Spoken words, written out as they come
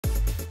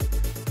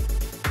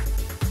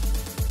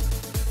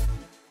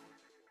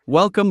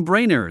Welcome,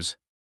 brainers!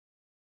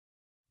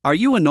 Are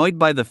you annoyed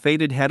by the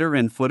faded header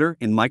and footer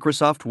in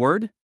Microsoft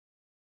Word?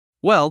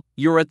 Well,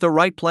 you're at the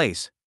right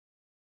place.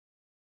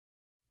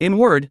 In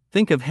Word,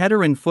 think of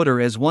header and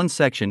footer as one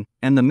section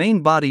and the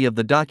main body of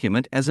the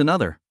document as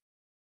another.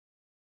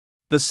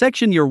 The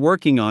section you're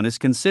working on is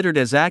considered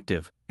as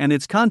active, and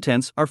its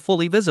contents are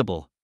fully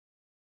visible,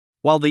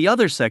 while the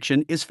other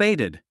section is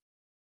faded.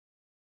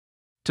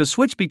 To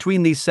switch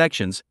between these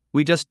sections,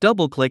 we just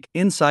double-click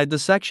inside the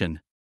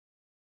section.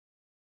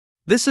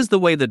 This is the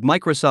way that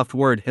Microsoft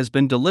Word has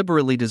been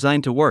deliberately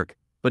designed to work,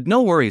 but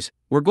no worries,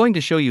 we're going to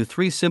show you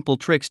 3 simple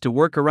tricks to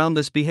work around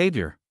this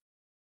behavior.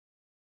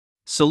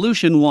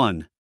 Solution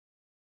 1.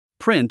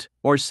 Print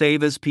or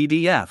save as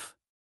PDF.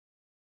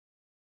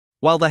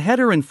 While the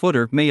header and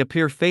footer may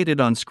appear faded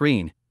on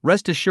screen,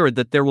 rest assured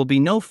that there will be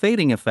no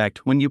fading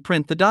effect when you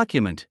print the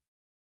document.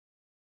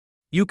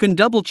 You can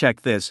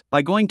double-check this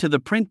by going to the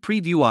Print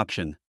Preview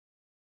option.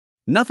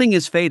 Nothing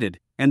is faded,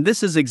 and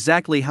this is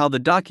exactly how the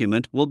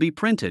document will be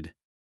printed.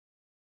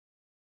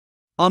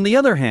 On the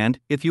other hand,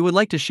 if you would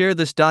like to share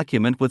this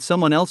document with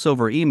someone else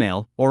over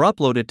email or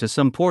upload it to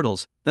some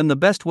portals, then the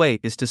best way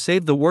is to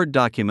save the Word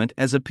document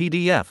as a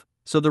PDF,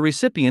 so the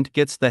recipient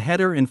gets the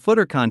header and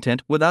footer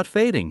content without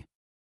fading.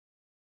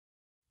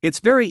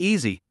 It's very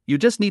easy, you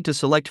just need to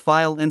select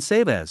File and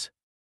Save As.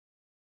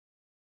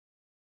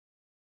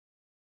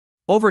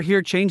 Over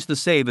here, change the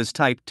Save As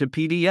type to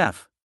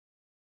PDF.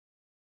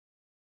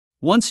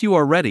 Once you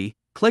are ready,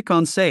 click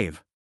on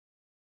Save.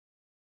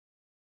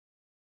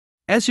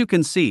 As you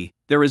can see,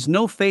 there is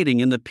no fading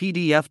in the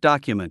PDF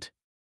document.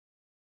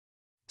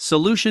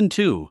 Solution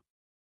 2.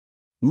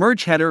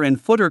 Merge header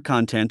and footer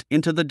content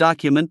into the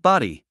document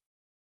body.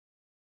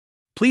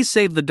 Please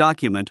save the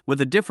document with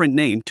a different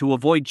name to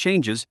avoid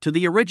changes to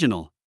the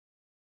original.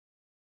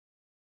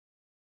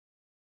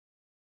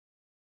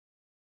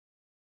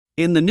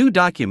 In the new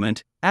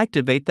document,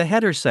 activate the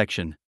header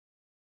section.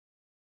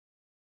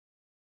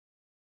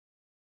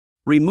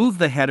 Remove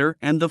the header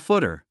and the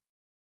footer.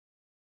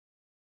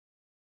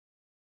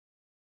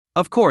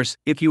 Of course,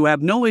 if you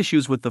have no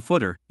issues with the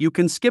footer, you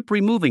can skip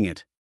removing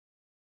it.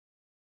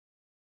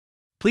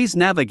 Please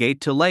navigate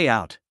to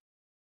Layout,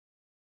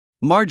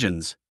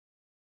 Margins,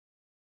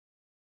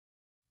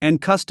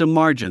 and Custom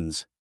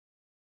Margins.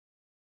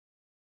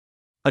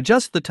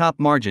 Adjust the top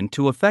margin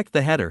to affect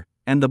the header,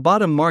 and the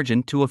bottom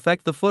margin to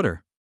affect the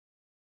footer.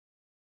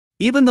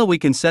 Even though we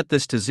can set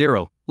this to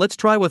 0, let's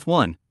try with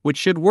 1, which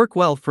should work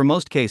well for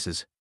most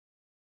cases.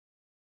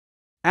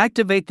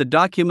 Activate the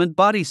document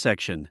body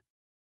section.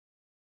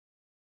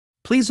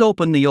 Please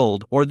open the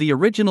old or the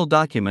original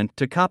document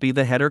to copy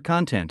the header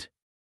content.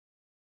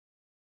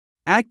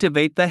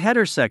 Activate the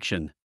header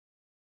section.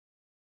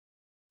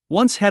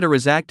 Once header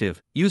is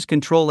active, use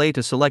Ctrl-A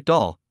to select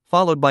all,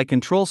 followed by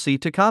Ctrl-C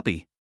to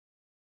copy.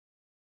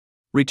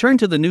 Return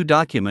to the new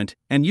document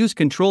and use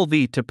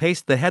Ctrl-V to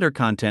paste the header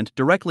content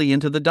directly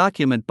into the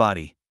document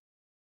body.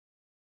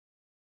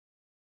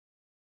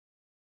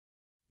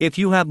 If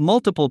you have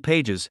multiple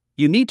pages,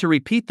 you need to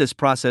repeat this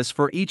process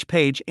for each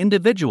page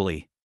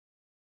individually.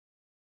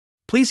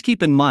 Please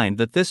keep in mind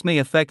that this may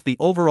affect the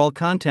overall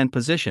content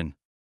position.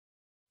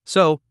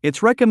 So,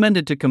 it's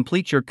recommended to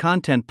complete your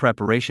content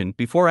preparation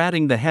before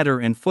adding the header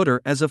and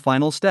footer as a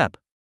final step.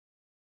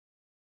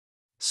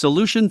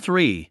 Solution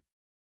 3.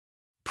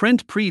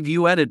 Print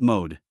Preview Edit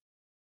Mode.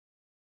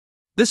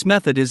 This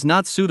method is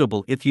not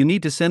suitable if you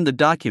need to send the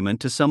document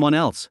to someone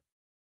else.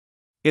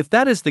 If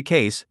that is the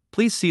case,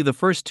 please see the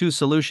first 2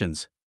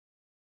 solutions.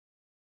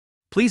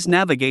 Please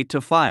navigate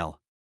to File,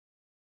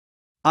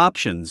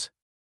 Options,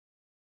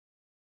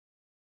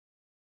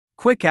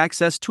 Quick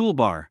Access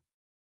Toolbar.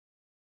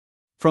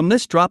 From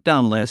this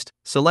drop-down list,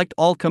 select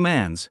All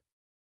Commands.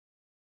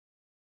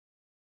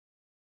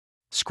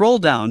 Scroll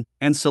down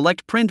and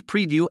select Print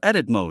Preview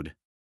Edit Mode.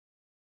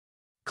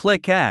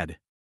 Click Add.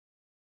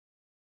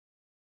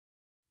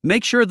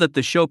 Make sure that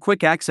the Show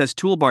Quick Access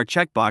Toolbar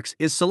checkbox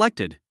is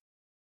selected.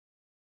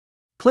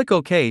 Click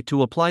OK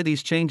to apply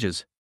these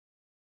changes.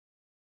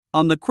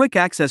 On the Quick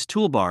Access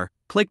Toolbar,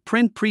 click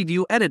Print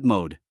Preview Edit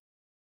Mode.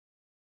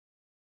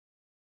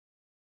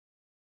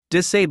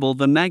 Disable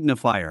the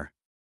magnifier.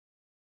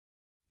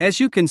 As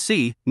you can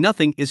see,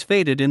 nothing is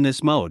faded in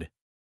this mode.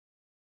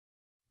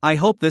 I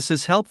hope this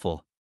is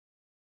helpful.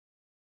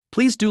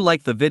 Please do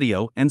like the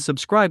video and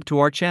subscribe to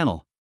our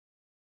channel.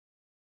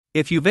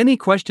 If you've any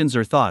questions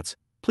or thoughts,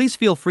 please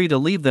feel free to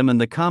leave them in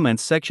the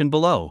comments section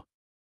below.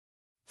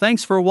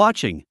 Thanks for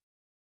watching.